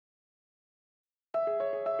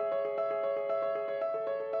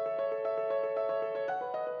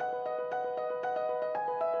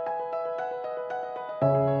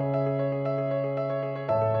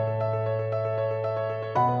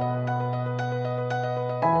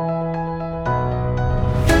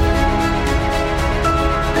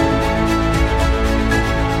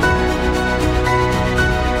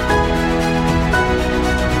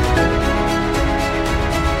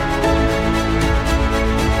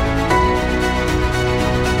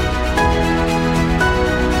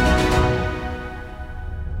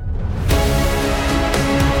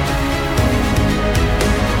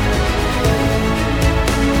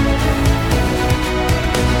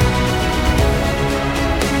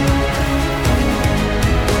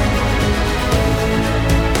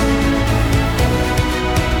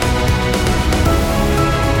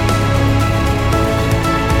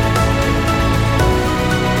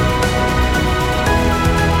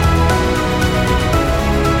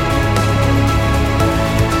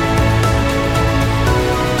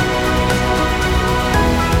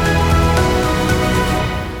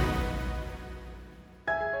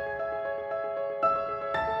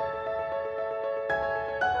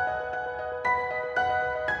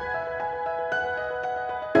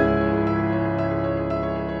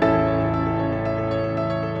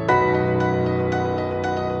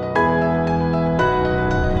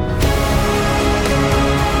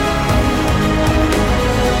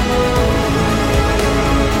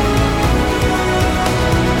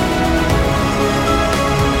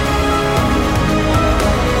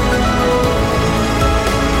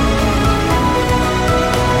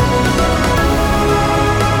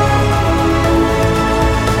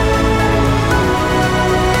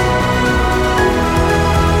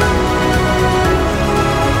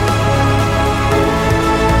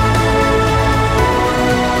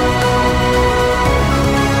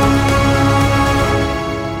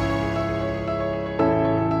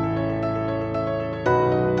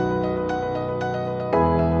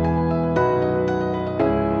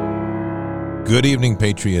Good evening,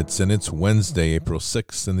 Patriots, and it's Wednesday, April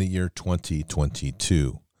 6th in the year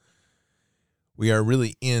 2022. We are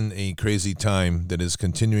really in a crazy time that is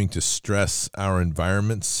continuing to stress our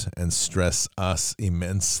environments and stress us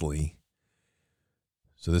immensely.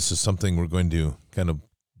 So this is something we're going to kind of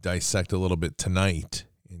dissect a little bit tonight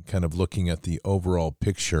in kind of looking at the overall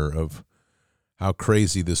picture of how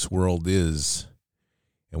crazy this world is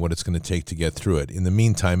and what it's going to take to get through it. In the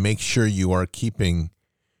meantime, make sure you are keeping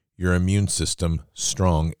your immune system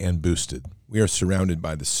strong and boosted. We are surrounded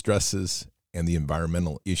by the stresses and the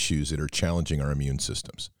environmental issues that are challenging our immune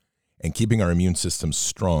systems. And keeping our immune systems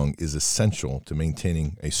strong is essential to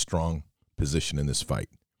maintaining a strong position in this fight.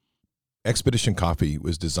 Expedition Coffee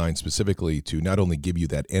was designed specifically to not only give you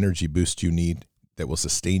that energy boost you need that will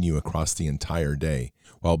sustain you across the entire day,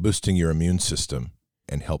 while boosting your immune system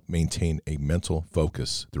and help maintain a mental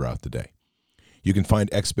focus throughout the day. You can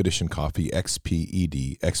find Expedition Coffee,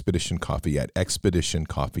 XPED, Expedition Coffee at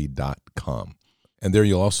expeditioncoffee.com. And there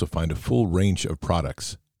you'll also find a full range of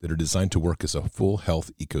products that are designed to work as a full health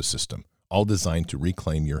ecosystem, all designed to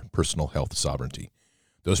reclaim your personal health sovereignty.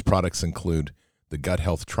 Those products include the Gut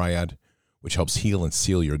Health Triad, which helps heal and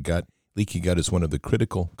seal your gut. Leaky gut is one of the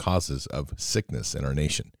critical causes of sickness in our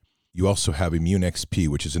nation. You also have Immune XP,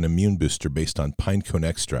 which is an immune booster based on pinecone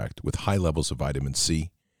extract with high levels of vitamin C.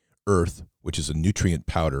 Earth, which is a nutrient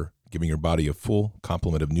powder, giving your body a full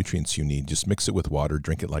complement of nutrients you need. Just mix it with water,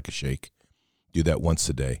 drink it like a shake. Do that once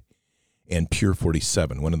a day. And Pure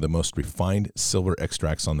 47, one of the most refined silver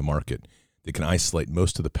extracts on the market that can isolate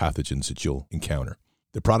most of the pathogens that you'll encounter.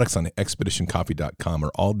 The products on expeditioncoffee.com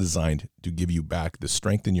are all designed to give you back the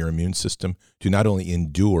strength in your immune system to not only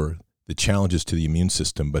endure the challenges to the immune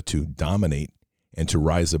system, but to dominate and to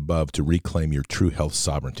rise above to reclaim your true health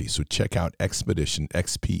sovereignty. So check out Expedition,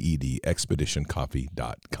 XPED,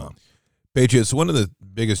 expeditioncoffee.com. Patriots, one of the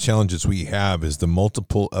biggest challenges we have is the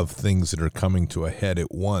multiple of things that are coming to a head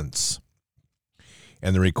at once,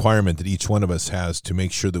 and the requirement that each one of us has to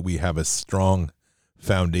make sure that we have a strong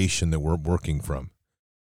foundation that we're working from.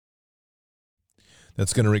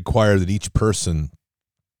 That's going to require that each person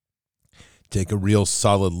take a real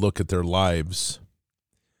solid look at their lives.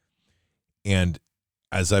 And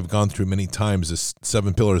as I've gone through many times, the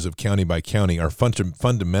 7 pillars of county by county are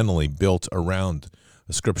fundamentally built around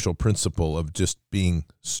a scriptural principle of just being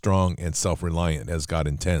strong and self-reliant as God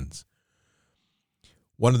intends.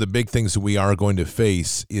 One of the big things that we are going to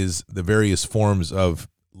face is the various forms of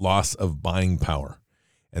loss of buying power,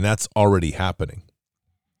 and that's already happening.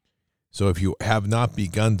 So if you have not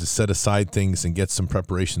begun to set aside things and get some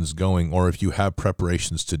preparations going, or if you have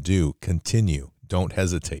preparations to do, continue. Don't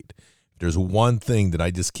hesitate. There's one thing that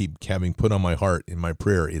I just keep having put on my heart in my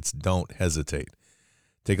prayer. It's don't hesitate.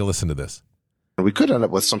 Take a listen to this. We could end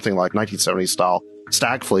up with something like 1970s style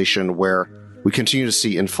stagflation, where we continue to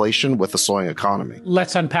see inflation with a slowing economy.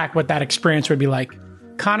 Let's unpack what that experience would be like.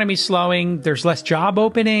 Economy's slowing. There's less job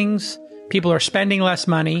openings. People are spending less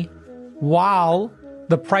money while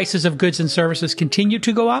the prices of goods and services continue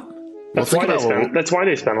to go up. That's why they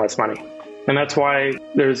spend less money. And that's why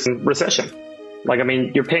there's recession.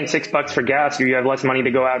 You're paying $6 for gas. You have less money to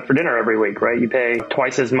go out for dinner every week, right? You pay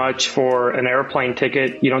twice as much for an airplane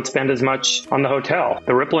ticket. You don't spend as much on the hotel.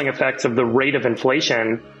 The rippling effects of the rate of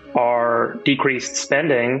inflation are decreased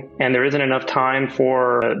spending, and there isn't enough time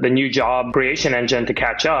for the new job creation engine to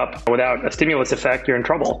catch up. Without a stimulus effect, you're in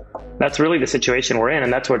trouble. That's really the situation we're in,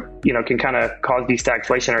 and that's what can kind of cause these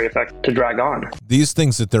stagflationary effects to drag on. These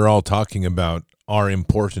things that they're all talking about are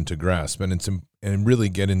important to grasp, and really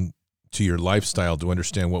get into your lifestyle to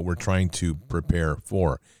understand what we're trying to prepare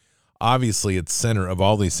for. Obviously, at the center of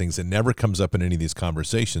all these things, it never comes up in any of these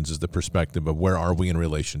conversations, is the perspective of where are we in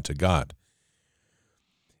relation to God.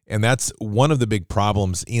 And that's one of the big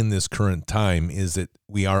problems in this current time, is that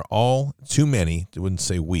we are all, too many, I wouldn't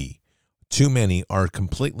say we, too many are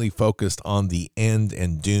completely focused on the end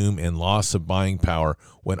and doom and loss of buying power,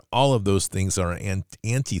 when all of those things are an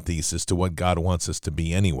antithesis to what God wants us to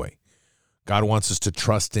be anyway. God wants us to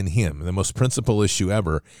trust in him, the most principal issue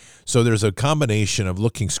ever. So there's a combination of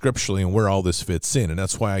looking scripturally and where all this fits in, and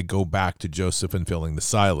that's why I go back to Joseph and filling the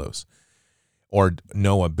silos, or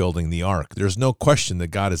Noah building the ark. There's no question that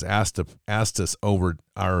God has asked us over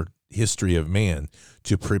our history of man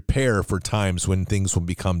to prepare for times when things will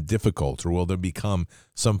become difficult, or will there become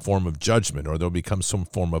some form of judgment, or there'll become some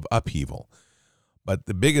form of upheaval. But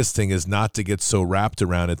the biggest thing is not to get so wrapped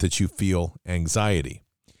around it that you feel anxiety.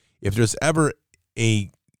 If there's ever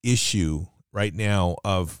a issue right now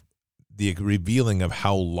of the revealing of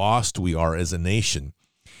how lost we are as a nation,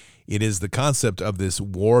 it is the concept of this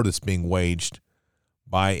war that's being waged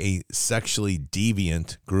by a sexually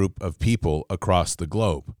deviant group of people across the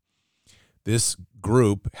globe. This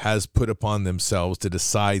group has put upon themselves to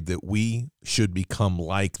decide that we should become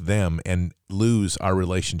like them and lose our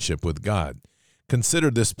relationship with God.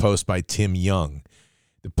 Consider this post by Tim Young.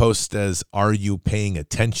 The post says, "Are you paying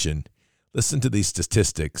attention?" Listen to these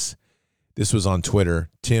statistics. This was on Twitter.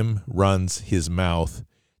 Tim runs his mouth.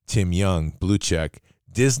 Tim Young, blue check.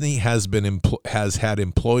 Disney has had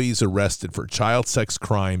employees arrested for child sex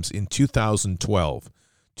crimes in 2012,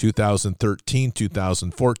 2013,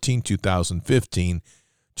 2014, 2015,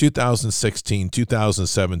 2016,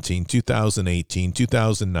 2017, 2018,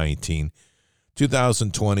 2019,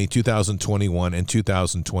 2020, 2021, and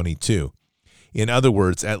 2022. In other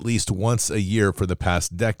words, at least once a year for the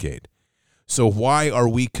past decade. So why are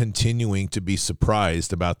we continuing to be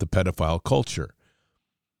surprised about the pedophile culture?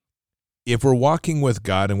 If we're walking with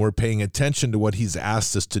God and we're paying attention to what he's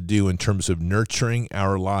asked us to do in terms of nurturing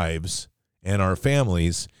our lives and our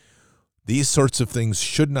families, these sorts of things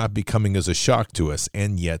should not be coming as a shock to us,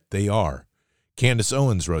 and yet they are. Candace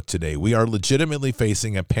Owens wrote today, "We are legitimately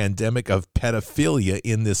facing a pandemic of pedophilia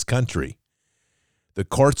in this country. The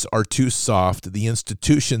courts are too soft, the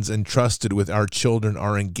institutions entrusted with our children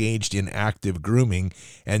are engaged in active grooming,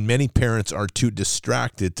 and many parents are too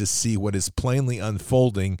distracted to see what is plainly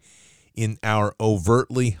unfolding in our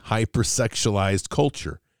overtly hypersexualized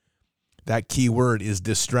culture." That key word is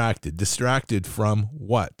distracted. Distracted from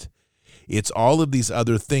what? It's all of these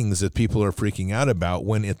other things that people are freaking out about,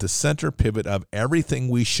 when at the center pivot of everything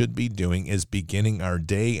we should be doing is beginning our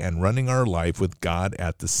day and running our life with God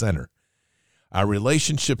at the center. Our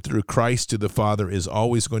relationship through Christ to the Father is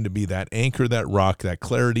always going to be that anchor, that rock, that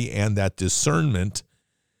clarity, and that discernment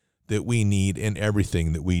that we need in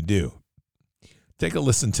everything that we do. Take a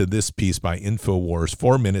listen to this piece by InfoWars,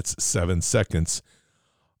 4 minutes, 7 seconds,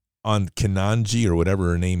 on Ketanji, or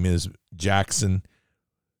whatever her name is, Jackson,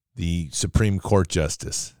 the Supreme Court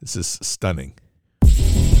Justice. This is stunning.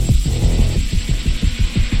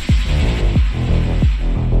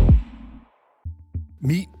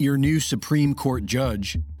 Meet your new Supreme Court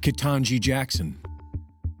Judge, Ketanji Jackson.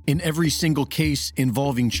 In every single case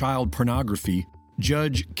involving child pornography,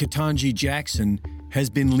 Judge Ketanji Jackson has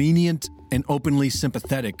been lenient and openly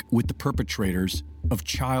sympathetic with the perpetrators of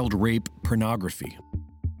child rape pornography.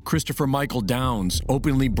 Christopher Michael Downs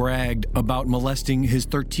openly bragged about molesting his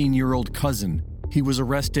 13-year-old cousin. He was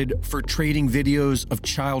arrested for trading videos of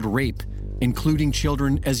child rape, including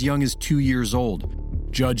children as young as 2 years old.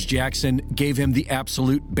 Judge Jackson gave him the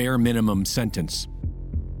absolute bare minimum sentence.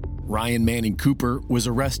 Ryan Manning Cooper was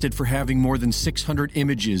arrested for having more than 600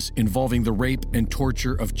 images involving the rape and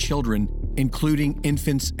torture of children, including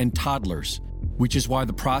infants and toddlers, which is why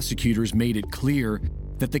the prosecutors made it clear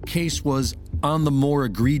that the case was on the more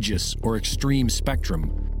egregious or extreme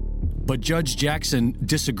spectrum. But Judge Jackson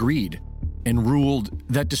disagreed and ruled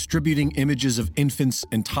that distributing images of infants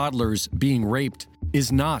and toddlers being raped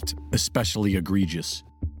is not especially egregious.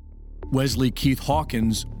 Wesley Keith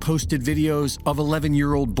Hawkins posted videos of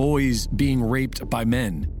 11-year-old boys being raped by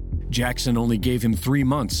men. Jackson only gave him 3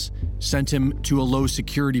 months, sent him to a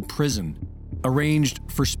low-security prison, arranged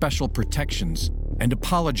for special protections, and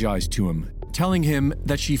apologized to him, telling him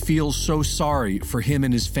that she feels so sorry for him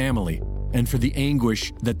and his family and for the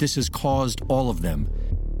anguish that this has caused all of them.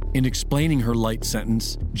 In explaining her light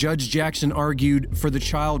sentence, Judge Jackson argued for the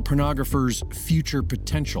child pornographer's future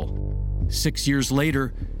potential. 6 years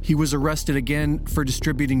later, he was arrested again for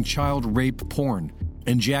distributing child rape porn,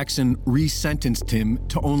 and Jackson resentenced him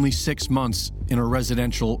to only 6 months in a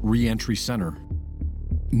residential reentry center.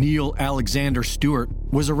 Neil Alexander Stewart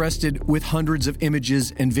was arrested with hundreds of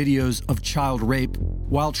images and videos of child rape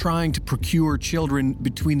while trying to procure children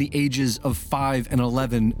between the ages of 5 and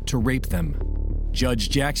 11 to rape them. Judge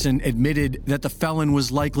Jackson admitted that the felon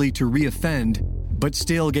was likely to reoffend, but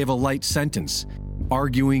still gave a light sentence,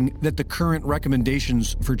 arguing that the current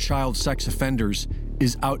recommendations for child sex offenders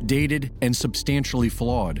is outdated and substantially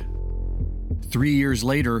flawed. 3 years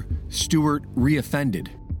later, Stewart reoffended.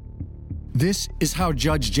 This is how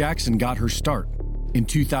Judge Jackson got her start. In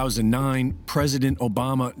 2009, President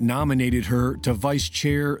Obama nominated her to vice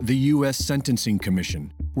chair the U.S. Sentencing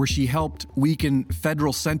Commission, where she helped weaken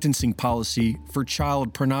federal sentencing policy for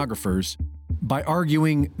child pornographers by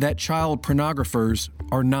arguing that child pornographers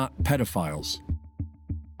are not pedophiles,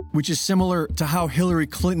 which is similar to how Hillary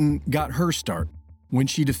Clinton got her start when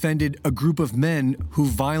she defended a group of men who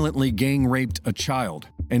violently gang raped a child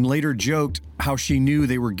and later joked how she knew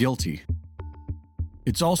they were guilty.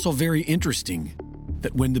 It's also very interesting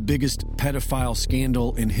that when the biggest pedophile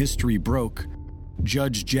scandal in history broke,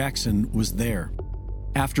 Judge Jackson was there.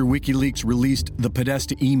 After WikiLeaks released the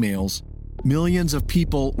Podesta emails, millions of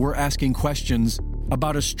people were asking questions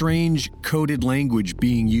about a strange coded language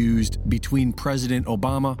being used between President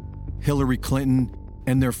Obama, Hillary Clinton,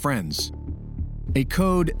 and their friends. A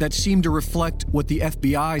code that seemed to reflect what the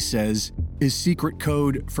FBI says is secret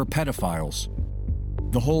code for pedophiles.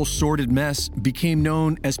 The whole sordid mess became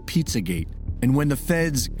known as Pizzagate, and when the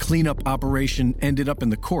Fed's cleanup operation ended up in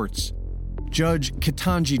the courts, Judge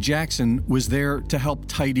Ketanji Jackson was there to help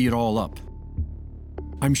tidy it all up.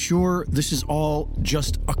 I'm sure this is all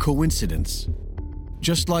just a coincidence.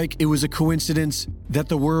 Just like it was a coincidence that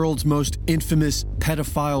the world's most infamous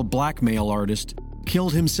pedophile blackmail artist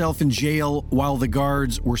killed himself in jail while the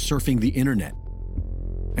guards were surfing the internet.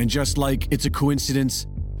 And just like it's a coincidence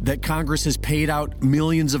that Congress has paid out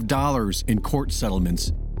millions of dollars in court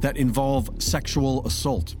settlements that involve sexual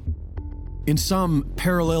assault. In some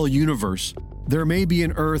parallel universe, there may be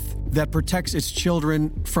an Earth that protects its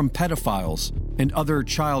children from pedophiles and other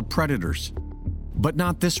child predators. But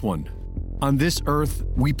not this one. On this Earth,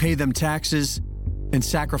 we pay them taxes and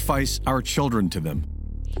sacrifice our children to them.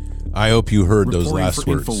 I hope you heard those Reporting last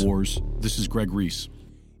for words. InfoWars, this is Greg Reese.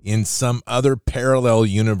 In some other parallel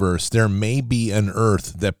universe, there may be an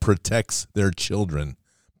Earth that protects their children,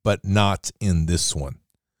 but not in this one.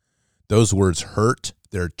 Those words hurt,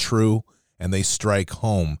 they're true, and they strike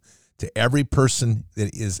home to every person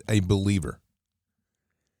that is a believer.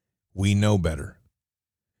 We know better,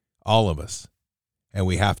 all of us, and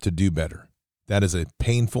we have to do better. That is a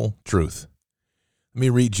painful truth. Let me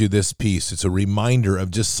read you this piece. It's a reminder of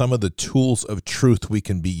just some of the tools of truth we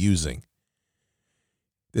can be using.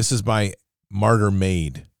 This is by Martyr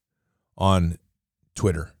Made on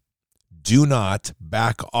Twitter. Do not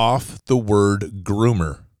back off the word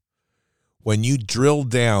groomer. When you drill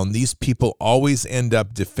down, these people always end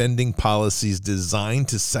up defending policies designed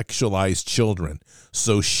to sexualize children,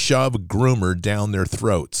 so shove groomer down their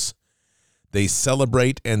throats. They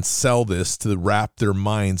celebrate and sell this to warp the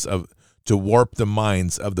minds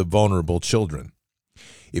of the vulnerable children.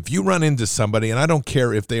 If you run into somebody, and I don't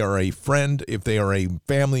care if they are a friend, if they are a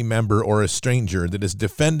family member or a stranger that is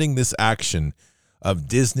defending this action of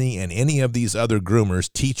Disney and any of these other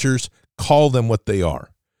groomers, teachers, call them what they are.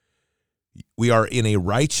 We are in a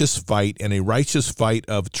righteous fight and a righteous fight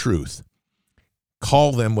of truth.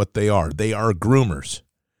 Call them what they are. They are groomers.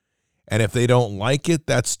 And if they don't like it,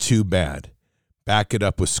 that's too bad. Back it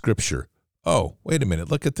up with scripture. Oh, wait a minute.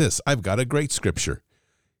 Look at this. I've got a great scripture.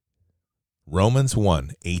 Romans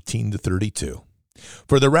 1:18-32.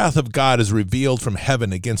 For the wrath of God is revealed from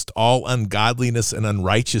heaven against all ungodliness and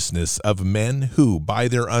unrighteousness of men who, by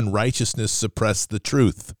their unrighteousness, suppress the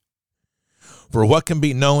truth. For what can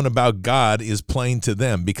be known about God is plain to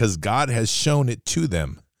them, because God has shown it to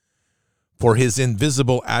them. For his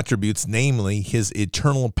invisible attributes, namely his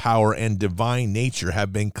eternal power and divine nature,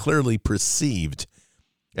 have been clearly perceived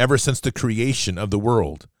ever since the creation of the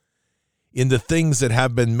world, in the things that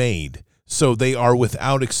have been made, so they are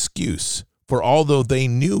without excuse. For although they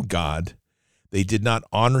knew God, they did not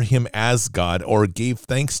honor him as God or gave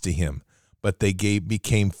thanks to him, but they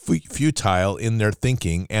became futile in their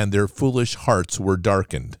thinking, and their foolish hearts were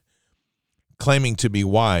darkened. Claiming to be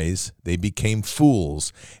wise, they became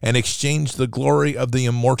fools and exchanged the glory of the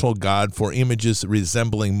immortal God for images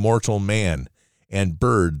resembling mortal man and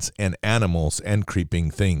birds and animals and creeping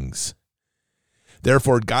things.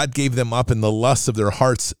 Therefore God gave them up in the lusts of their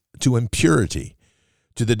hearts to impurity,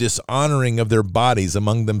 to the dishonoring of their bodies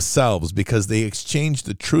among themselves, because they exchanged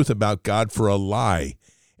the truth about God for a lie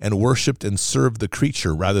and worshipped and served the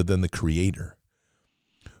creature rather than the Creator,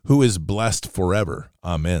 who is blessed forever.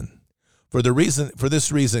 Amen. For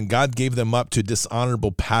this reason, God gave them up to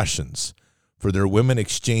dishonorable passions. For their women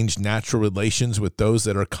exchanged natural relations with those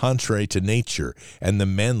that are contrary to nature, and the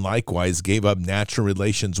men likewise gave up natural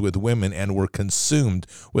relations with women and were consumed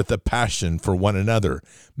with a passion for one another,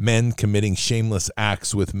 men committing shameless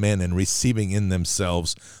acts with men and receiving in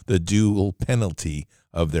themselves the dual penalty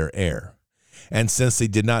of their error. And since they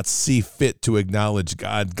did not see fit to acknowledge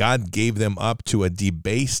God, God gave them up to a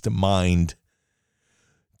debased mind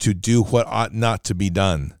to do what ought not to be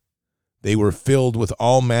done. They were filled with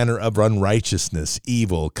all manner of unrighteousness,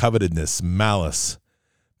 evil, covetousness, malice.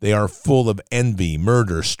 They are full of envy,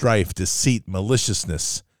 murder, strife, deceit,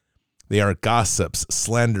 maliciousness. They are gossips,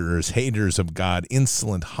 slanderers, haters of God,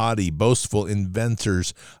 insolent, haughty, boastful,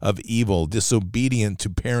 inventors of evil, disobedient to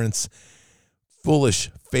parents,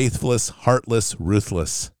 foolish, faithless, heartless,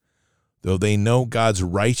 ruthless. Though they know God's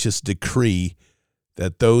righteous decree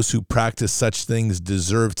that those who practice such things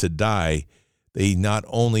deserve to die, they not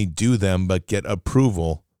only do them, but get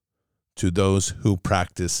approval to those who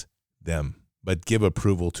practice them. but give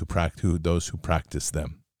approval to those who practice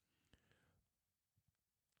them.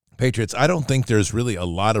 Patriots, I don't think there's really a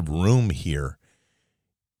lot of room here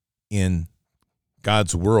in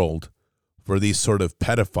God's world for these sort of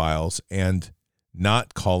pedophiles and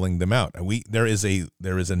not calling them out. There is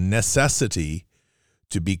a necessity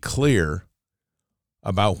to be clear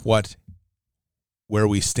about where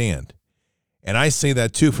we stand. And I say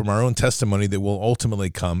that too from our own testimony that will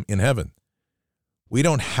ultimately come in heaven. We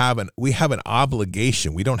have an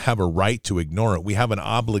obligation. We don't have a right to ignore it. We have an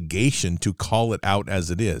obligation to call it out as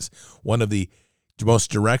it is. One of the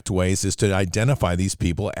most direct ways is to identify these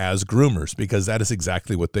people as groomers, because that is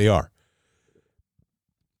exactly what they are.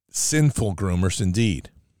 Sinful groomers indeed.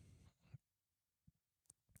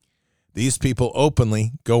 These people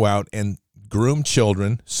openly go out and groom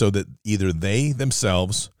children so that either they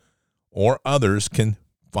themselves or others can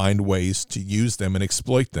find ways to use them and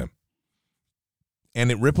exploit them.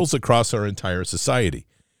 And it ripples across our entire society.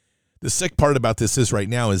 The sick part about this is right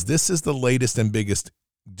now is this is the latest and biggest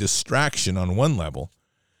distraction on one level,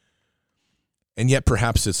 and yet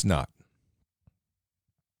perhaps it's not.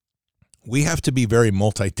 We have to be very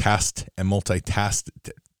multitasking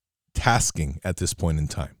at this point in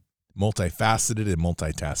time. Multifaceted and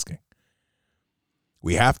multitasking.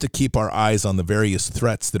 We have to keep our eyes on the various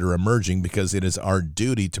threats that are emerging, because it is our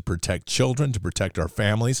duty to protect children, to protect our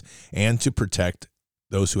families, and to protect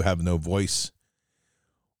those who have no voice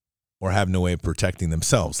or have no way of protecting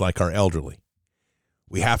themselves, like our elderly.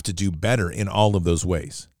 We have to do better in all of those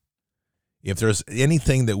ways. If there's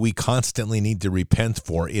anything that we constantly need to repent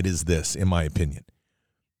for, it is this, in my opinion.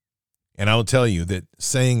 And I will tell you that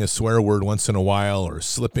saying a swear word once in a while or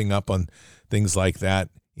slipping up on things like that,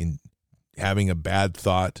 in having a bad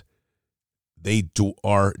thought, they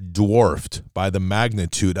are dwarfed by the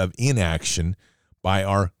magnitude of inaction by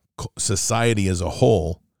our society as a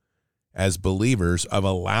whole, as believers, of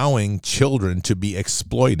allowing children to be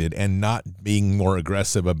exploited and not being more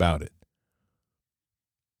aggressive about it.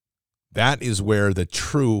 That is where the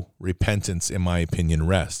true repentance, in my opinion,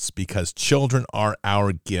 rests, because children are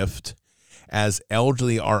our gift, as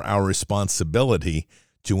elderly are our responsibility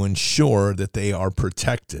to ensure that they are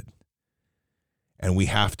protected. And we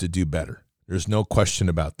have to do better. There's no question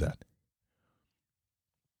about that.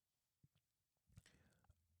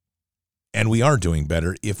 And we are doing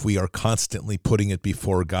better if we are constantly putting it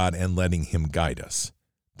before God and letting him guide us.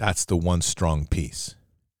 That's the one strong piece.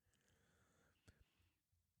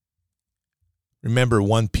 Remember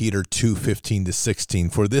 1 Peter 2:15-16,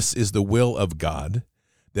 for this is the will of God,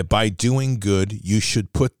 that by doing good you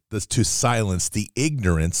should put to silence the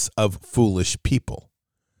ignorance of foolish people.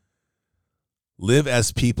 Live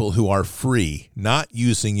as people who are free, not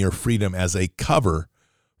using your freedom as a cover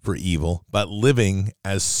for evil, but living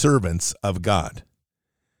as servants of God.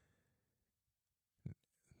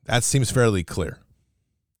 That seems fairly clear.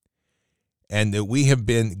 And that we have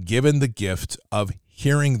been given the gift of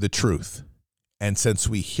hearing the truth. And since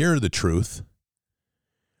we hear the truth,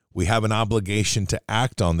 we have an obligation to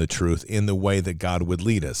act on the truth in the way that God would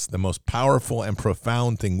lead us. The most powerful and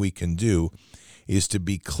profound thing we can do is to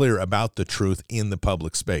be clear about the truth in the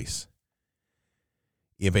public space.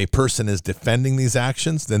 If a person is defending these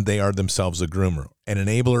actions, then they are themselves a groomer, an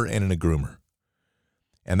enabler and a groomer.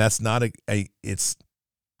 And that's not it's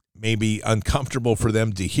maybe uncomfortable for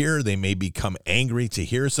them to hear. They may become angry to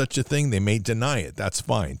hear such a thing. They may deny it. That's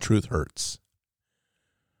fine. Truth hurts.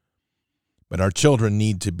 But our children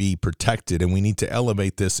need to be protected, and we need to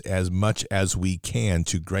elevate this as much as we can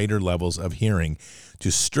to greater levels of hearing,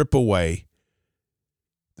 to strip away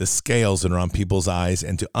the scales that are on people's eyes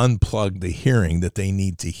and to unplug the hearing that they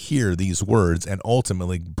need to hear these words and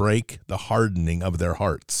ultimately break the hardening of their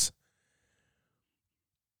hearts.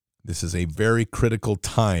 This is a very critical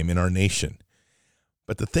time in our nation.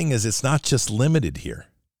 But the thing is, it's not just limited here.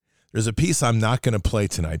 There's a piece I'm not going to play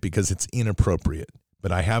tonight because it's inappropriate,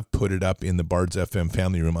 but I have put it up in the Bards FM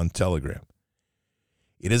family room on Telegram.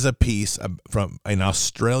 It is a piece from an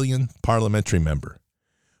Australian parliamentary member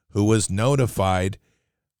who was notified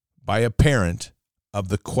by a parent of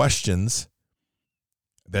the questions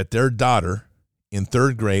that their daughter in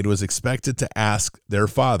third grade was expected to ask their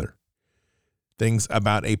father. Things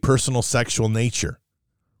about a personal sexual nature.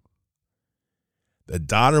 The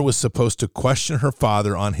daughter was supposed to question her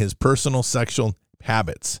father on his personal sexual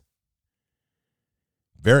habits.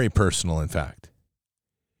 Very personal, in fact.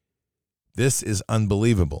 This is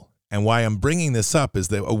unbelievable. And why I'm bringing this up is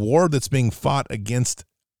that a war that's being fought against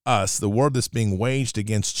us, the war that's being waged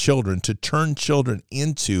against children, to turn children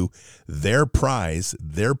into their prize,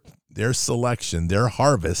 their selection, their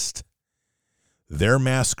harvest, their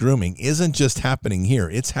mass grooming isn't just happening here.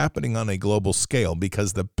 It's happening on a global scale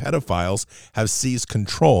because the pedophiles have seized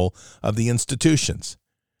control of the institutions.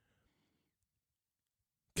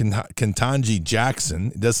 Ketanji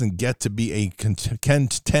Jackson doesn't get to be a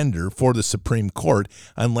contender for the Supreme Court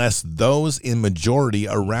unless those in majority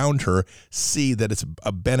around her see that it's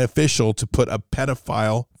beneficial to put a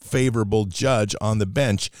pedophile favorable judge on the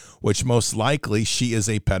bench, which most likely she is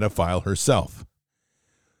a pedophile herself.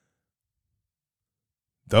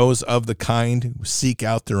 Those of the kind who seek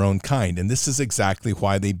out their own kind. And this is exactly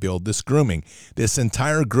why they build this grooming. This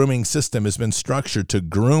entire grooming system has been structured to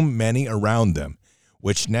groom many around them,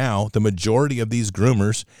 which now the majority of these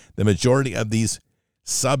groomers, the majority of these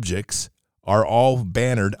subjects are all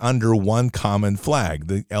bannered under one common flag,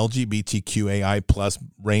 the LGBTQAI plus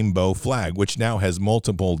rainbow flag, which now has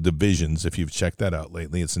multiple divisions. If you've checked that out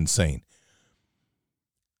lately, it's insane.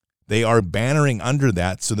 They are bannering under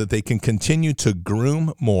that so that they can continue to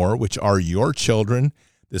groom more, which are your children,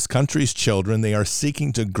 this country's children. They are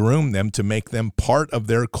seeking to groom them to make them part of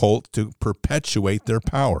their cult to perpetuate their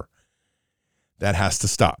power. That has to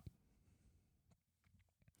stop.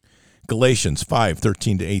 Galatians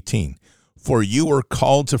 5:13-18. For you were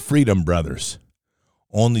called to freedom, brothers.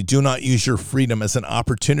 Only do not use your freedom as an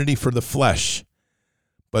opportunity for the flesh,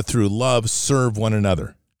 but through love serve one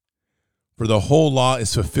another. For the whole law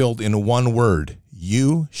is fulfilled in one word: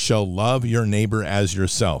 you shall love your neighbor as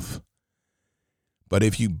yourself. But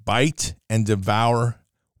if you bite and devour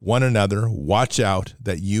one another, watch out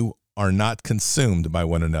that you are not consumed by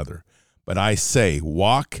one another. But I say,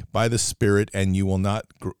 walk by the Spirit, and you will not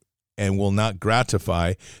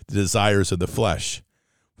gratify the desires of the flesh.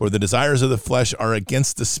 For the desires of the flesh are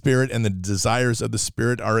against the Spirit, and the desires of the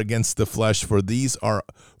Spirit are against the flesh. For these are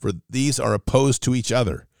opposed to each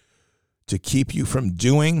other, to keep you from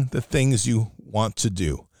doing the things you want to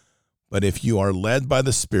do. But if you are led by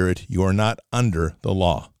the Spirit, you are not under the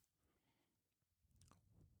law.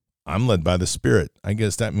 I'm led by the Spirit. I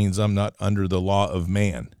guess that means I'm not under the law of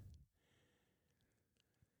man.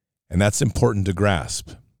 And that's important to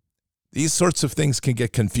grasp. These sorts of things can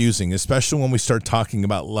get confusing, especially when we start talking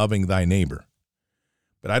about loving thy neighbor.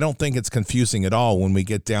 But I don't think it's confusing at all when we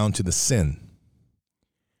get down to the sin.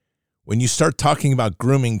 When you start talking about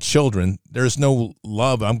grooming children, there's no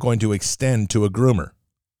love I'm going to extend to a groomer.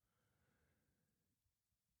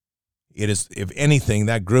 It is, if anything,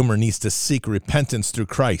 that groomer needs to seek repentance through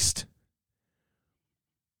Christ.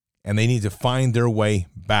 And they need to find their way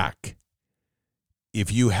back. If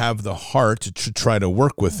you have the heart to try to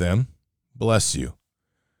work with them, bless you.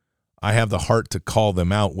 I have the heart to call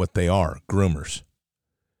them out what they are, groomers.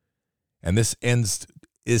 And this ends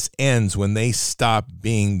when they stop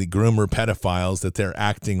being the groomer pedophiles that they're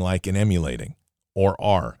acting like and emulating, or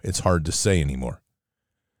are. It's hard to say anymore.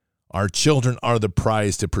 Our children are the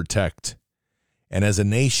prize to protect. And as a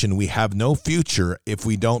nation, we have no future if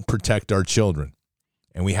we don't protect our children.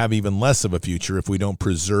 And we have even less of a future if we don't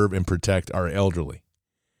preserve and protect our elderly.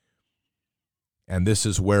 And this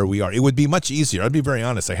is where we are. It would be much easier. I'd be very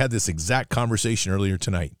honest. I had this exact conversation earlier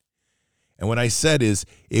tonight. And what I said is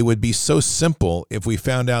it would be so simple if we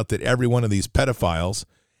found out that every one of these pedophiles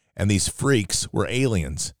and these freaks were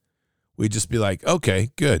aliens. We'd just be like,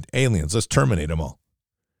 okay, good, aliens. Let's terminate them all.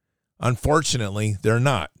 Unfortunately, they're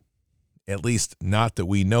not. At least not that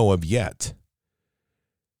we know of yet.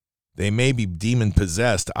 They may be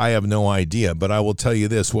demon-possessed. I have no idea. But I will tell you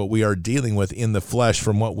this. What we are dealing with in the flesh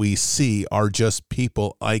from what we see are just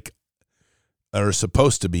people like are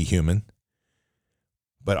supposed to be human,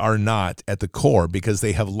 but are not at the core because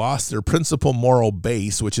they have lost their principal moral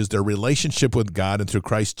base, which is their relationship with God, and through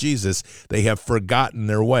Christ Jesus, they have forgotten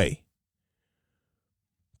their way.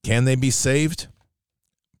 Can they be saved?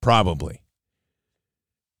 Probably.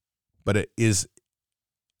 But it is,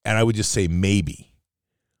 and I would just say maybe.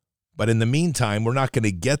 But in the meantime, we're not going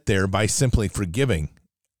to get there by simply forgiving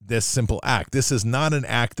this simple act. This is not an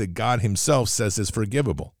act that God himself says is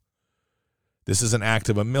forgivable. This is an act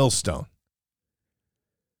of a millstone.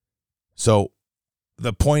 So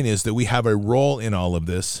the point is that we have a role in all of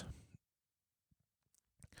this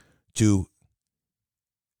to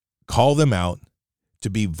call them out, to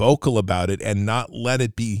be vocal about it, and not let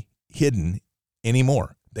it be hidden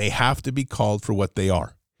anymore. They have to be called for what they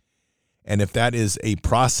are. And if that is a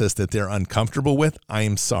process that they're uncomfortable with, I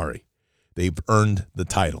am sorry. They've earned the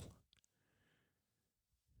title.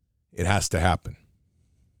 It has to happen.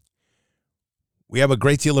 We have a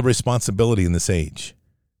great deal of responsibility in this age,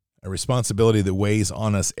 a responsibility that weighs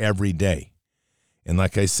on us every day. And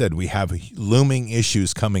like I said, we have looming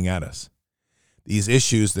issues coming at us. These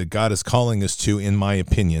issues that God is calling us to, in my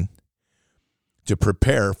opinion, to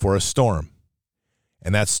prepare for a storm.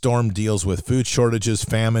 And that storm deals with food shortages,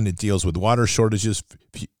 famine. It deals with water shortages,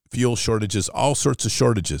 fuel shortages, all sorts of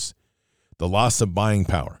shortages, the loss of buying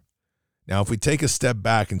power. Now, if we take a step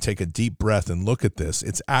back and take a deep breath and look at this,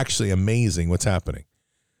 it's actually amazing what's happening.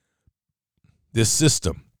 This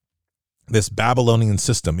system, this Babylonian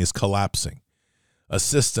system, is collapsing. A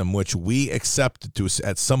system which we accepted to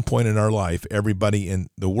at some point in our life. Everybody in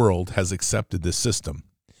the world has accepted this system.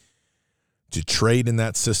 To trade in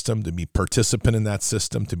that system, to be participant in that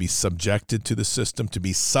system, to be subjected to the system, to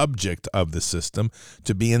be subject of the system,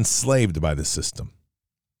 to be enslaved by the system.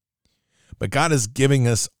 But God is giving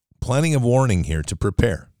us plenty of warning here to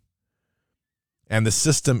prepare. And the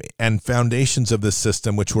system and foundations of the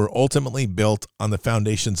system, which were ultimately built on the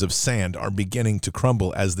foundations of sand, are beginning to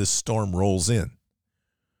crumble as this storm rolls in.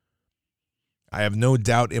 I have no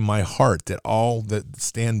doubt in my heart that all that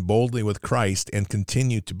stand boldly with Christ and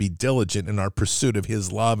continue to be diligent in our pursuit of his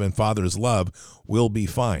love and Father's love will be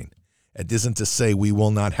fine. It isn't to say we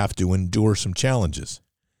will not have to endure some challenges,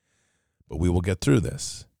 but we will get through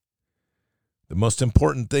this. The most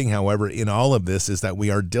important thing, however, in all of this is that we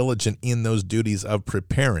are diligent in those duties of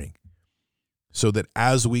preparing, so that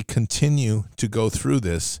as we continue to go through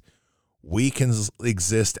this, we can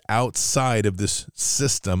exist outside of this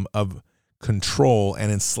system of control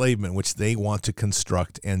and enslavement which they want to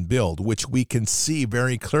construct and build, which we can see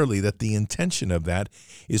very clearly that the intention of that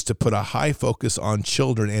is to put a high focus on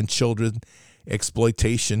children and children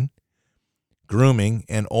exploitation, grooming,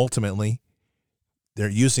 and ultimately they're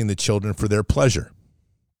using the children for their pleasure.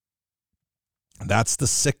 That's the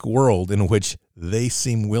sick world in which they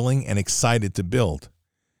seem willing and excited to build.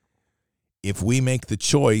 If we make the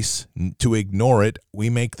choice to ignore it, we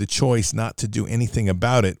make the choice not to do anything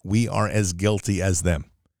about it, we are as guilty as them.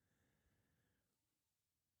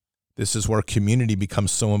 This is where community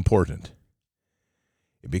becomes so important.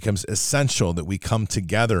 It becomes essential that we come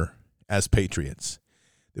together as patriots,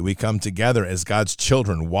 that we come together as God's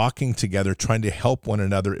children, walking together, trying to help one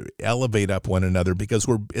another, elevate up one another, because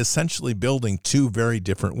we're essentially building two very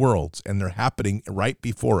different worlds, and they're happening right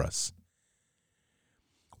before us.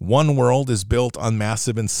 One world is built on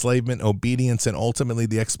massive enslavement, obedience, and ultimately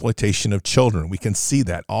the exploitation of children. We can see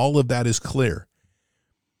that. All of that is clear.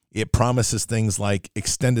 It promises things like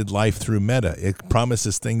extended life through Meta. It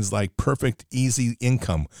promises things like perfect, easy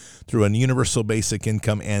income through a universal basic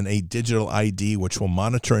income and a digital ID, which will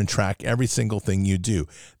monitor and track every single thing you do.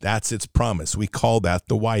 That's its promise. We call that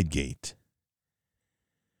the wide gate.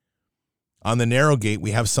 On the narrow gate,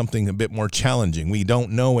 we have something a bit more challenging. We don't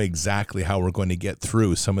know exactly how we're going to get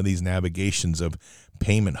through some of these navigations of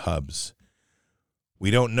payment hubs. We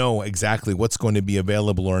don't know exactly what's going to be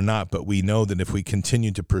available or not, but we know that if we continue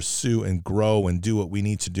to pursue and grow and do what we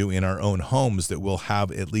need to do in our own homes, that we'll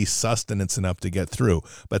have at least sustenance enough to get through.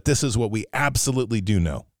 But this is what we absolutely do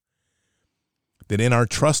know, that in our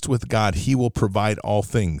trust with God, he will provide all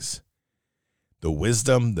things, the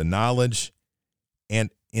wisdom, the knowledge, and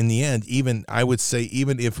in the end, even I would say,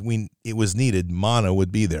 even if it was needed, manna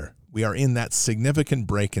would be there. We are in that significant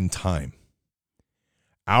break in time.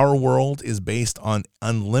 Our world is based on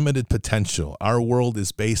unlimited potential. Our world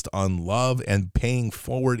is based on love and paying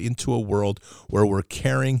forward into a world where we're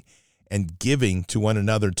caring and giving to one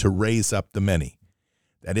another to raise up the many.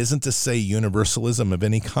 That isn't to say universalism of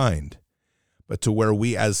any kind, but to where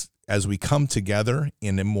we as we come together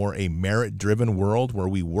in a merit-driven world where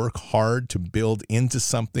we work hard to build into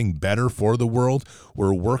something better for the world,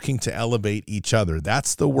 we're working to elevate each other.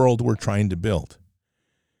 That's the world we're trying to build.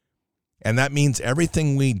 And that means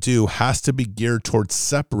everything we do has to be geared towards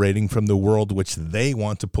separating from the world which they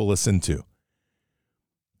want to pull us into.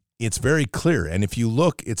 It's very clear, and if you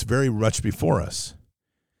look, it's very much before us.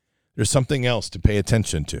 There's something else to pay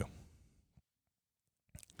attention to.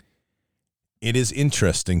 It is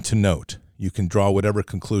interesting to note, you can draw whatever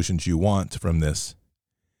conclusions you want from this,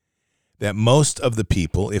 that most of the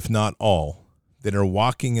people, if not all, that are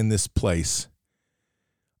walking in this place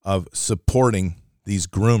of supporting these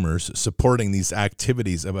groomers, supporting these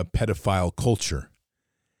activities of a pedophile culture,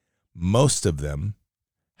 most of them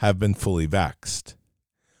have been fully vaxxed.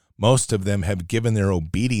 Most of them have given their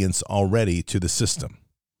obedience already to the system.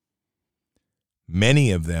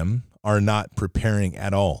 Many of them are not preparing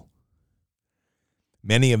at all.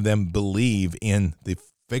 Many of them believe in the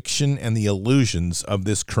fiction and the illusions of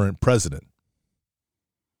this current president.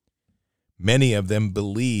 Many of them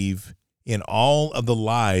believe in all of the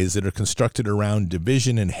lies that are constructed around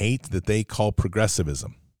division and hate that they call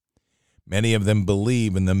progressivism. Many of them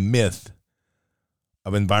believe in the myth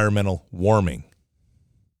of environmental warming.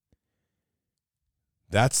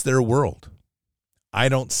 That's their world. I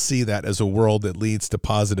don't see that as a world that leads to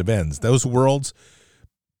positive ends. Those worlds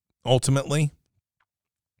Ultimately,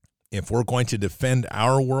 if we're going to defend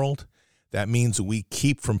our world, that means we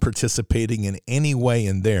keep from participating in any way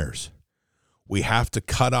in theirs. We have to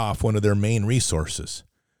cut off one of their main resources,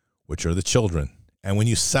 which are the children. And when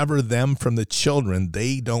you sever them from the children,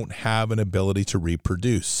 they don't have an ability to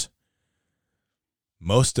reproduce.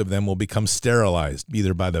 Most of them will become sterilized,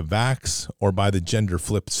 either by the vax or by the gender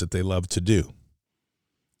flips that they love to do.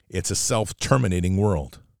 It's a self-terminating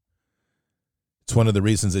world. It's one of the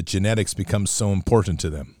reasons that genetics becomes so important to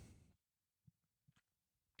them.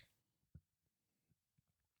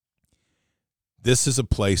 This is a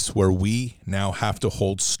place where we now have to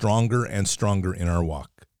hold stronger and stronger in our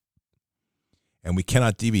walk. And we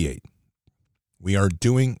cannot deviate. We are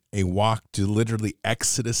doing a walk to literally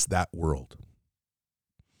exodus that world.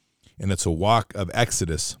 And it's a walk of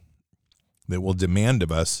exodus that will demand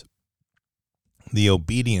of us the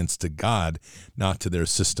obedience to God, not to their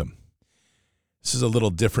system. This is a little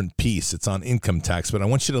different piece. It's on income tax, but I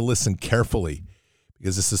want you to listen carefully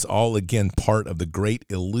because this is all, again, part of the great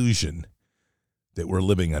illusion that we're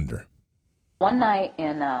living under. One night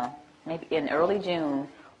maybe in early June,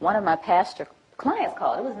 one of my pastor clients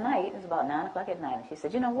called. It was night. It was about 9 o'clock at night. And she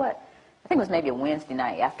said, you know what? I think it was maybe a Wednesday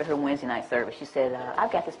night, after her Wednesday night service. She said,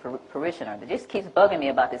 I've got this parishioner that just keeps bugging me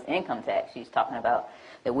about this income tax. She's talking about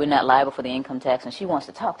that we're not liable for the income tax, and she wants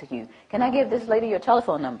to talk to you. Can I give this lady your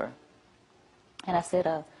telephone number? And I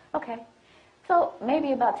said, okay. So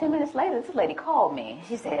maybe about 10 minutes later, this lady called me.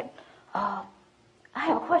 She said, I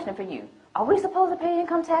have a question for you. Are we supposed to pay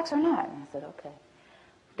income tax or not? And I said, okay.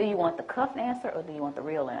 Do you want the cuffed answer or do you want the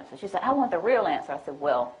real answer? She said, I want the real answer. I said,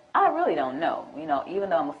 well, I really don't know. You know, even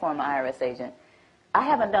though I'm a former IRS agent, I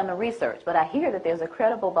haven't done the research, but I hear that there's a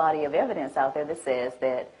credible body of evidence out there that says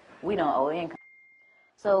that we don't owe income.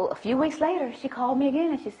 So a few weeks later, she called me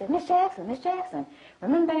again and she said, Miss Jackson,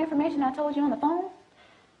 remember that information I told you on the phone?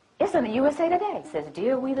 It's in the USA Today. It says,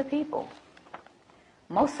 Dear We the People,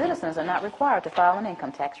 most citizens are not required to file an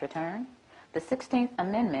income tax return. The 16th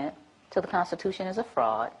Amendment to the Constitution is a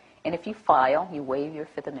fraud, and if you file, you waive your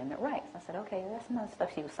Fifth Amendment rights. I said, okay, that's another stuff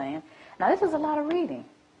she was saying. Now, this was a lot of reading.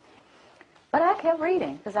 But I kept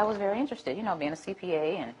reading because I was very interested, you know, being a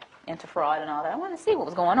CPA and into fraud and all that. I wanted to see what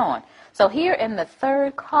was going on. So here in the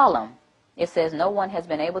third column, it says no one has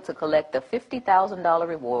been able to collect the $50,000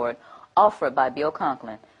 reward offered by Bill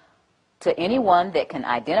Conklin to anyone that can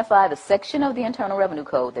identify the section of the Internal Revenue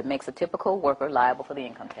Code that makes a typical worker liable for the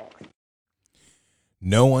income tax.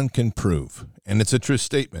 No one can prove, and it's a true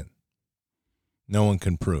statement, no one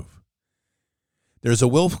can prove. There's a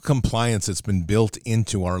willful compliance that's been built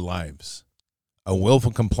into our lives, a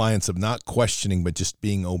willful compliance of not questioning but just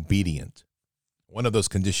being obedient. One of those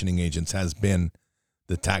conditioning agents has been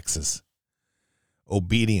the taxes.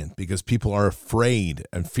 Obedient because people are afraid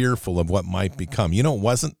and fearful of what might become. You know, it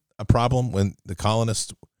wasn't a problem when the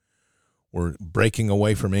colonists were breaking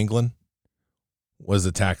away from England, was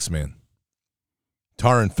the tax man.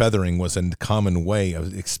 Tar and feathering was a common way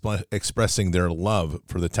of expressing their love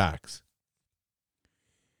for the tax.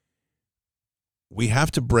 We have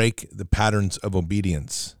to break the patterns of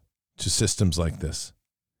obedience to systems like this.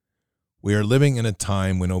 We are living in a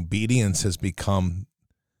time when obedience has become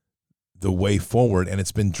the way forward, and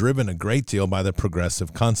it's been driven a great deal by the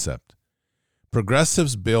progressive concept.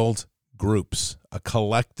 Progressives build groups, a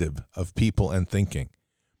collective of people and thinking,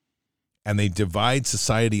 and they divide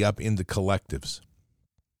society up into collectives.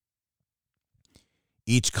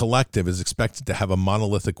 Each collective is expected to have a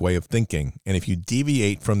monolithic way of thinking, and if you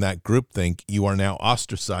deviate from that groupthink, you are now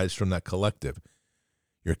ostracized from that collective.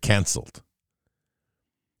 You're canceled.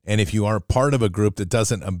 And if you are part of a group that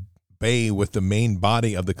doesn't obey with the main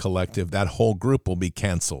body of the collective, that whole group will be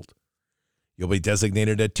canceled. You'll be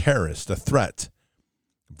designated a terrorist, a threat,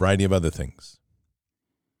 a variety of other things.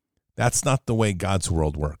 That's not the way God's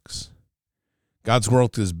world works. God's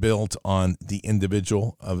world is built on the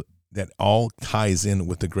individual that all ties in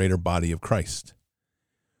with the greater body of Christ.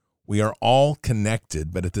 We are all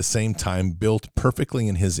connected, but at the same time built perfectly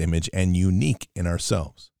in his image and unique in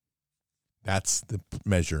ourselves. That's the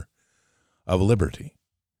measure of liberty.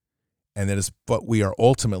 And that is what we are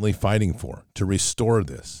ultimately fighting for, to restore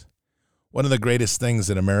this. One of the greatest things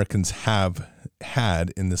that Americans have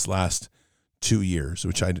had in this last 2 years,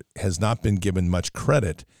 which has not been given much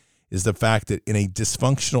credit, is the fact that in a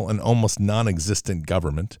dysfunctional and almost non-existent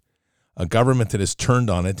government, a government that has turned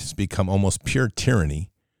on it has become almost pure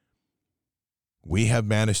tyranny, we have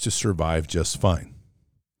managed to survive just fine.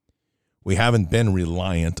 We haven't been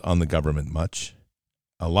reliant on the government much,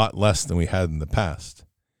 a lot less than we had in the past.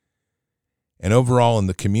 And overall in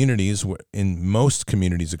the communities, in most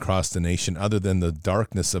communities across the nation, other than the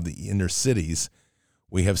darkness of the inner cities,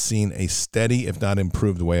 we have seen a steady, if not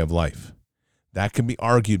improved, way of life. That can be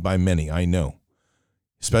argued by many, I know,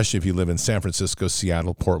 especially if you live in San Francisco,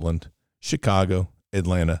 Seattle, Portland, Chicago,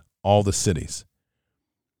 Atlanta, all the cities.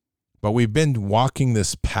 But we've been walking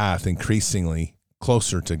this path increasingly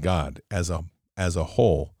closer to God as a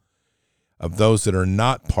whole of those that are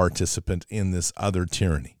not participant in this other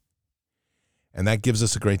tyranny. And that gives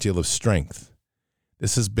us a great deal of strength.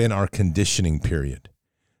 This has been our conditioning period.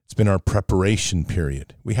 It's been our preparation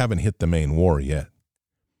period. We haven't hit the main war yet.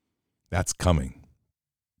 That's coming.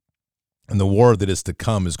 And the war that is to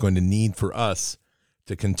come is going to need for us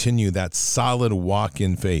to continue that solid walk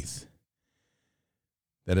in faith,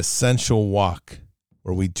 that essential walk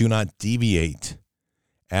where we do not deviate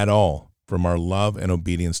at all from our love and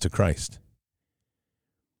obedience to Christ.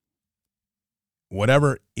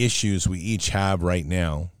 Whatever issues we each have right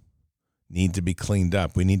now need to be cleaned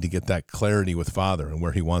up. We need to get that clarity with Father and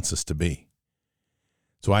where he wants us to be.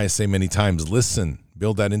 That's why I say many times, listen,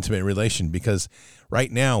 build that intimate relation, because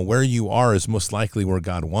right now where you are is most likely where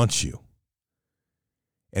God wants you.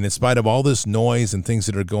 And in spite of all this noise and things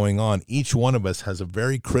that are going on, each one of us has a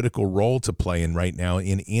very critical role to play in right now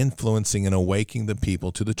in influencing and awakening the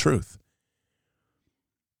people to the truth.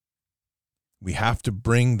 We have to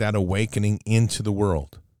bring that awakening into the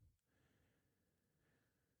world.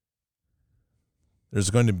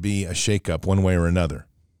 There's going to be a shakeup one way or another.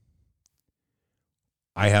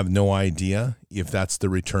 I have no idea if that's the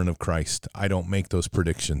return of Christ. I don't make those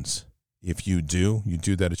predictions. If you do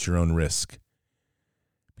that at your own risk.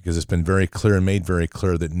 Because it's been very clear and made very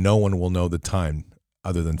clear that no one will know the time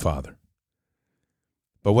other than Father.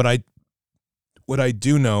 But what I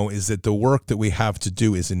do know is that the work that we have to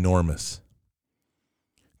do is enormous.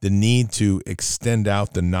 The need to extend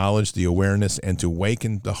out the knowledge, the awareness, and to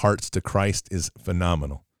awaken the hearts to Christ is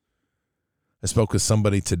phenomenal. I spoke with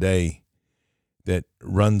somebody today that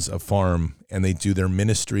runs a farm, and they do their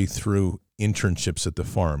ministry through internships at the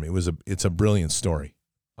farm. It's a brilliant story.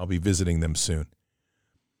 I'll be visiting them soon.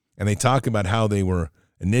 And they talk about how they were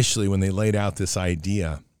initially, when they laid out this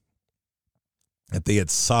idea, that they had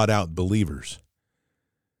sought out believers.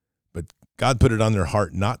 But God put it on their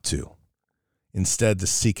heart not to. Instead, to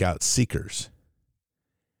seek out seekers.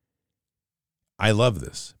 I love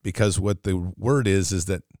this because what the word is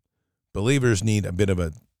that believers need a bit of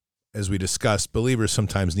a, as we discussed, believers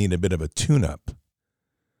sometimes need a bit of a tune-up,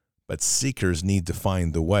 but seekers need to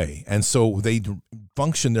find the way. And so they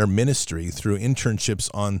function their ministry through internships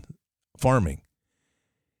on farming.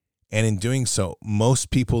 And in doing so, most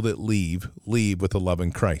people that leave with a love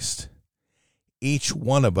in Christ. Each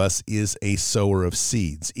one of us is a sower of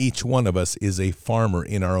seeds. Each one of us is a farmer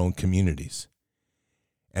in our own communities.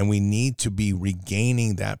 And we need to be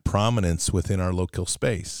regaining that prominence within our local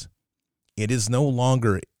space. It is no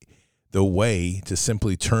longer the way to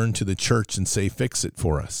simply turn to the church and say, fix it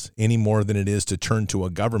for us, any more than it is to turn to a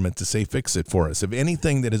government to say, fix it for us. If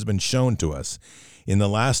anything that has been shown to us in the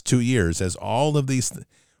last 2 years, as all of these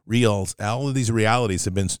realities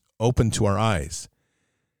have been opened to our eyes,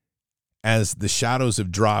 as the shadows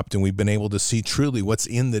have dropped and we've been able to see truly what's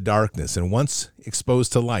in the darkness. And once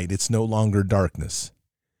exposed to light, it's no longer darkness.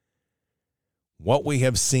 What we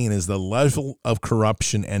have seen is the level of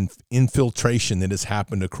corruption and infiltration that has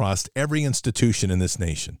happened across every institution in this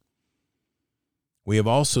nation. We have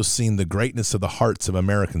also seen the greatness of the hearts of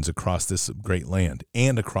Americans across this great land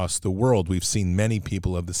and across the world. We've seen many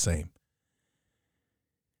people of the same.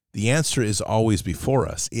 The answer is always before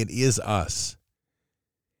us. It is us.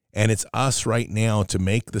 And it's us right now to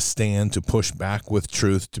make the stand, to push back with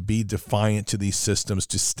truth, to be defiant to these systems,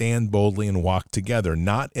 to stand boldly and walk together,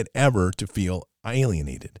 not ever to feel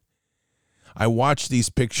alienated. I watch these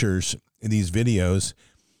pictures, these videos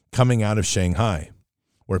coming out of Shanghai,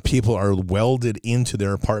 where people are welded into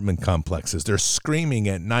their apartment complexes. They're screaming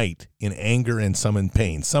at night in anger and some in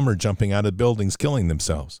pain. Some are jumping out of buildings, killing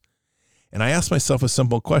themselves. And I ask myself a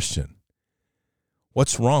simple question.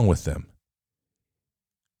 What's wrong with them?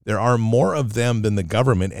 There are more of them than the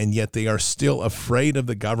government, and yet they are still afraid of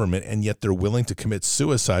the government, and yet they're willing to commit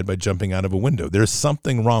suicide by jumping out of a window. There's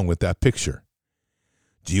something wrong with that picture.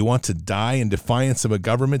 Do you want to die in defiance of a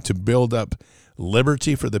government to build up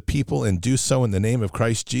liberty for the people and do so in the name of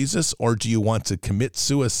Christ Jesus? Or do you want to commit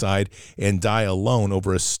suicide and die alone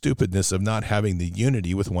over a stupidness of not having the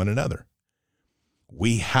unity with one another?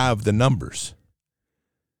 We have the numbers.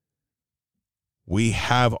 We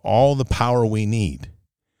have all the power we need.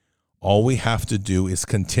 All we have to do is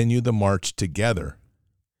continue the march together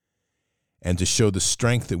and to show the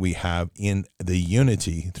strength that we have in the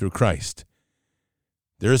unity through Christ.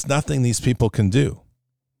 There is nothing these people can do.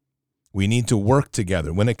 We need to work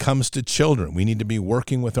together. When it comes to children, we need to be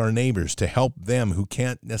working with our neighbors to help them who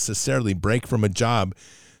can't necessarily break from a job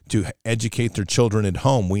to educate their children at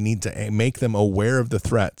home. We need to make them aware of the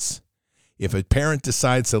threats. If a parent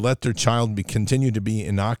decides to let their child continue to be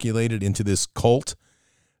inoculated into this cult,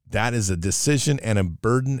 that is a decision and a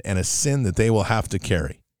burden and a sin that they will have to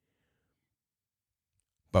carry.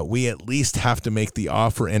 But we at least have to make the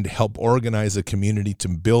offer and help organize a community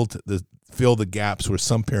to fill the gaps where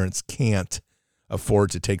some parents can't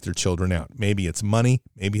afford to take their children out. Maybe it's money,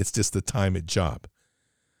 maybe it's just the time at job.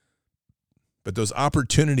 But those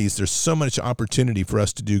opportunities, there's so much opportunity for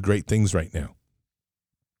us to do great things right now.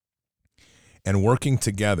 And working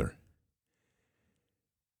together,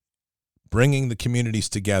 bringing the communities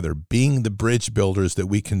together, being the bridge builders that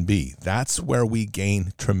we can be, that's where we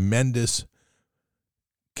gain tremendous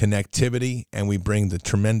connectivity and we bring the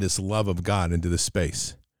tremendous love of God into the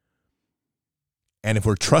space. And if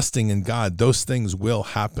we're trusting in God, those things will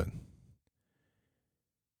happen.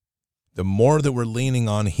 The more that we're leaning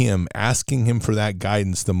on Him, asking Him for that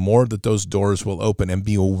guidance, the more that those doors will open, and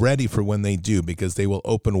be ready for when they do, because they will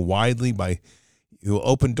open widely He will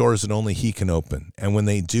open doors that only He can open. And when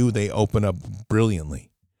they do, they open up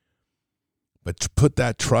brilliantly. But put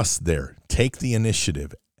that trust there. Take the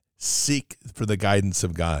initiative. Seek for the guidance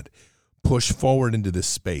of God. Push forward into this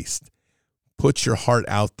space. Put your heart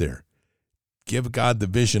out there. Give God the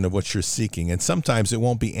vision of what you're seeking. And sometimes it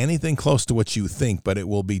won't be anything close to what you think, but it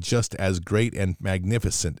will be just as great and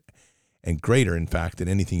magnificent and greater, in fact, than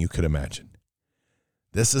anything you could imagine.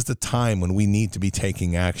 This is the time when we need to be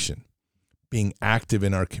taking action, being active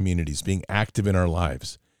in our communities, being active in our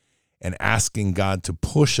lives, and asking God to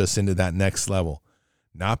push us into that next level,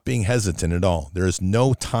 not being hesitant at all. There is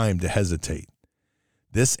no time to hesitate.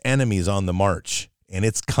 This enemy is on the march, and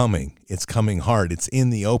it's coming. It's coming hard. It's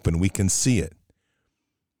in the open. We can see it.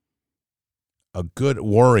 A good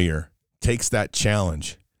warrior takes that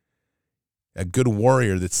challenge. A good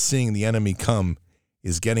warrior that's seeing the enemy come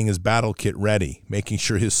is getting his battle kit ready, making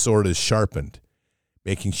sure his sword is sharpened,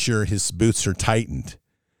 making sure his boots are tightened,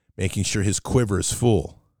 making sure his quiver is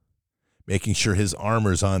full, making sure his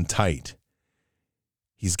armor's on tight.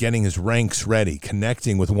 He's getting his ranks ready,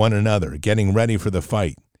 connecting with one another, getting ready for the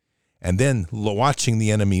fight. And then watching the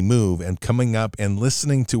enemy move and coming up and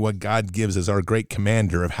listening to what God gives as our great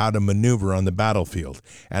commander of how to maneuver on the battlefield.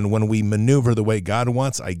 And when we maneuver the way God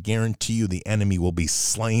wants, I guarantee you the enemy will be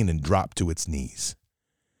slain and dropped to its knees.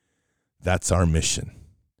 That's our mission.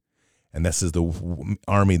 And this is the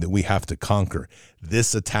army that we have to conquer.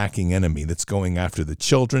 This attacking enemy that's going after the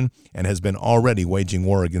children and has been already waging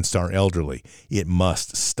war against our elderly. It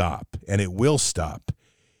must stop, and it will stop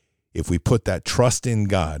if we put that trust in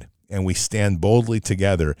God and we stand boldly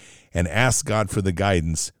together and ask God for the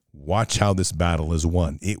guidance. Watch how this battle is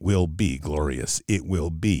won. It will be glorious. It will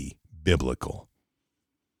be biblical.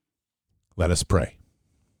 Let us pray.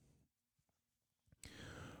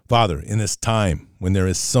 Father, in this time when there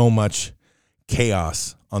is so much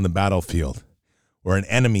chaos on the battlefield, where an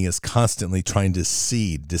enemy is constantly trying to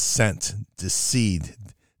seed dissent, seed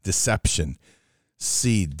deception,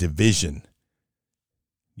 seed division,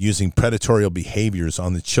 using predatory behaviors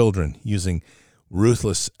on the children, using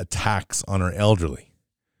ruthless attacks on our elderly.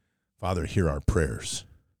 Father, hear our prayers.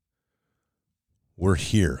 We're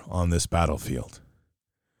here on this battlefield.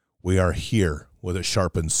 We are here with a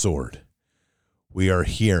sharpened sword. We are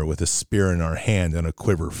here with a spear in our hand and a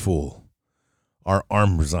quiver full. Our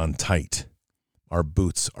armor's on tight. Our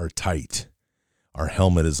boots are tight. Our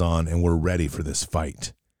helmet is on, and we're ready for this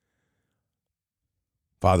fight.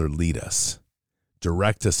 Father, lead us.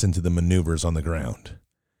 Direct us into the maneuvers on the ground.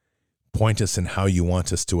 Point us in how you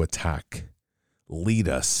want us to attack. Lead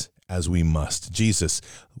us as we must. Jesus,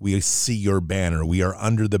 we see your banner. We are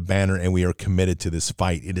under the banner, and we are committed to this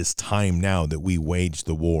fight. It is time now that we wage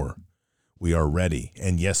the war. We are ready.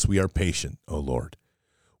 And yes, we are patient, O Lord.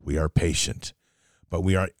 We are patient. But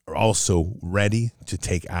we are also ready to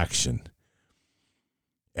take action.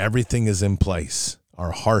 Everything is in place.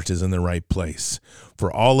 Our heart is in the right place.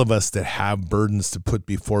 For all of us that have burdens to put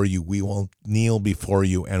before you, we will kneel before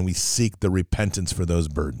you and we seek the repentance for those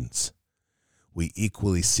burdens. We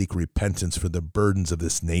equally seek repentance for the burdens of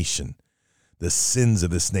this nation, the sins of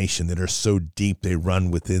this nation that are so deep they run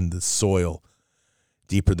within the soil,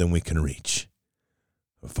 deeper than we can reach.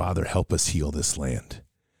 Father, help us heal this land.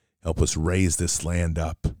 Help us raise this land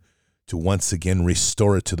up to once again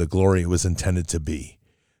restore it to the glory it was intended to be,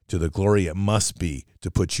 to the glory it must be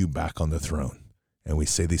to put you back on the throne. And we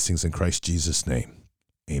say these things in Christ Jesus' name.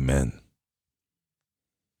 Amen.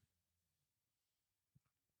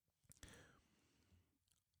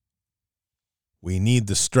 We need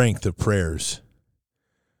the strength of prayers.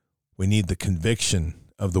 We need the conviction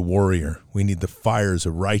of the warrior. We need the fires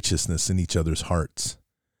of righteousness in each other's hearts.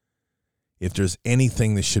 If there's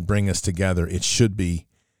anything that should bring us together, it should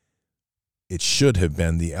have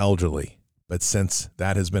been the elderly. But since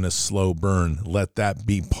that has been a slow burn, let that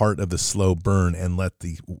be part of the slow burn, and let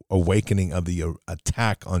the awakening of the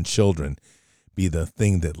attack on children be the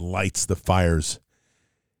thing that lights the fires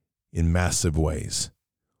in massive ways.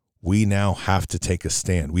 We now have to take a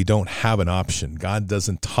stand. We don't have an option. God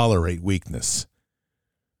doesn't tolerate weakness,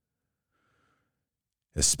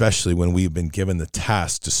 especially when we've been given the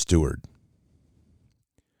task to steward.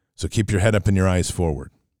 So keep your head up and your eyes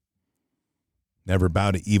forward. Never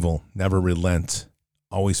bow to evil, never relent,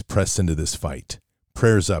 always press into this fight.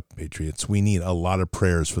 Prayers up, patriots. We need a lot of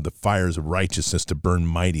prayers for the fires of righteousness to burn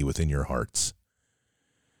mighty within your hearts.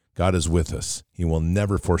 God is with us. He will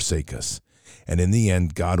never forsake us. And in the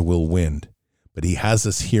end, God will win. But he has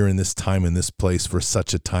us here in this time, in this place, for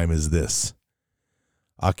such a time as this.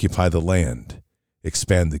 Occupy the land.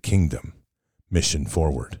 Expand the kingdom. Mission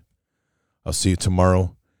forward. I'll see you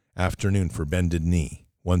tomorrow afternoon for Bended Knee,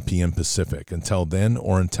 1 p.m. Pacific. Until then,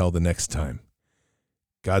 or until the next time,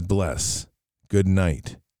 God bless. Good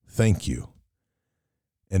night. Thank you.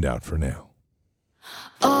 And out for now.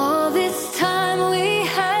 All this time we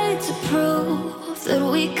had to prove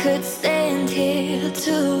that we could stand here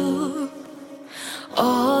too.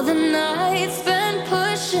 All the nights been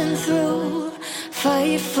pushing through,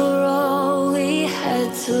 fight for all we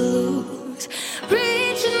had to lose.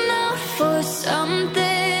 Reaching out for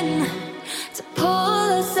something to pull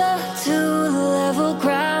us up to level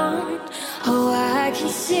ground. Oh, I can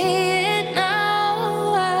see it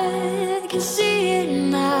now, I can see it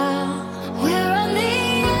now. We're on the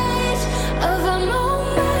edge of a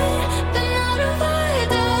moment, been out of our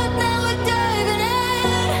depth, now we're diving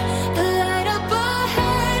in. The light up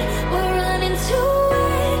ahead, we're running to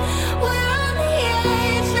it. We're on the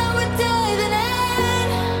edge, now we're diving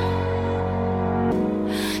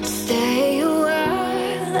in. Stay a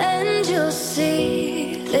while and you'll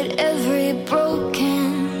see that every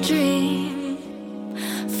broken dream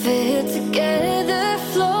fit together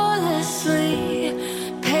flawlessly,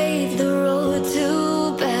 pave the road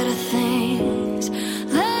to better things.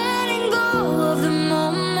 Letting go of the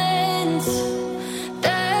moments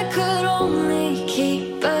that could only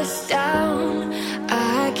keep us down.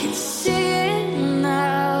 I can see it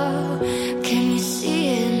now. Can you see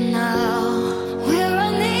it now? We're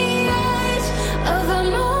on the edge of a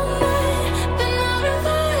moment, been out of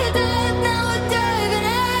our depth, now we're diving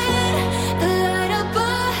in. The light up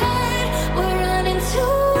ahead, we're running to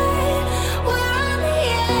it. We're on the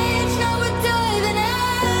edge, now we're diving in.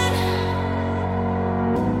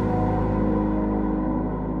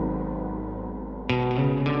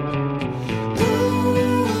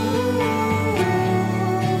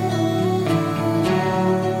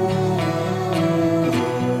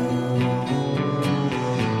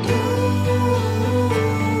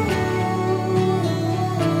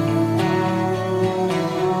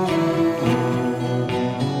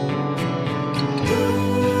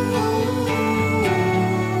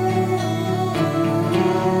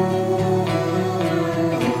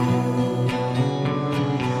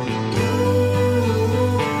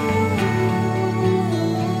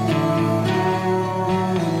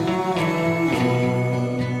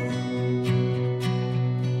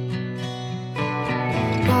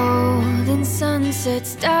 Golden sun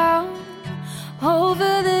sets down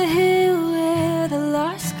over the hill where the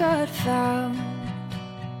lost got found.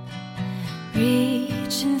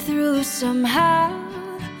 Reaching through somehow.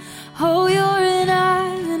 Oh, you're an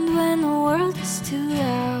island when the world is too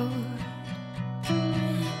loud.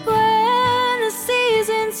 When the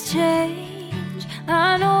seasons change,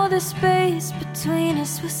 I know the space between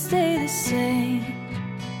us will stay the same.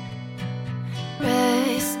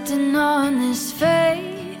 Resting on this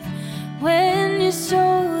faith when your soul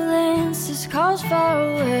answers calls far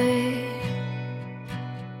away.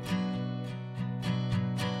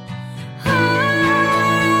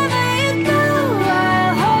 Wherever you go,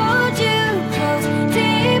 I'll hold you close.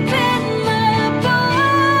 Deep in my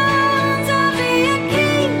bones, I'll be a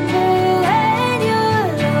keeper when you're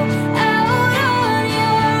low. Out on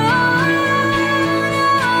your own, I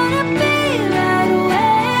wanna be right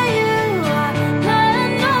where you are. My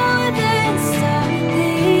northern star,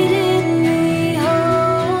 leading me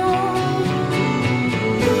home.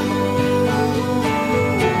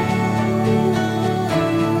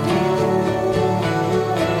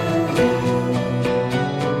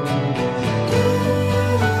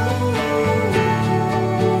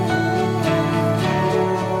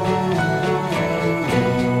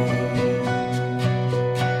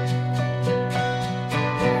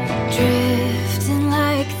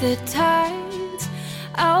 the tides.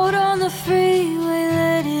 Out on the freeway,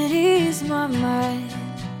 let it ease my mind.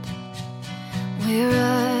 We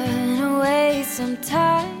run away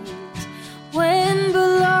sometimes when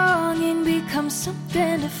belonging becomes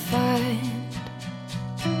something to find.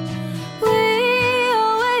 We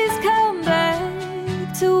always come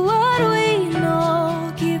back to what we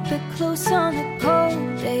know. Keep it close on the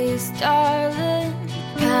cold days, darling.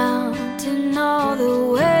 Counting all the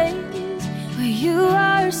ways where you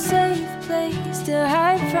are a safe place to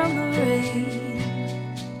hide from the rain.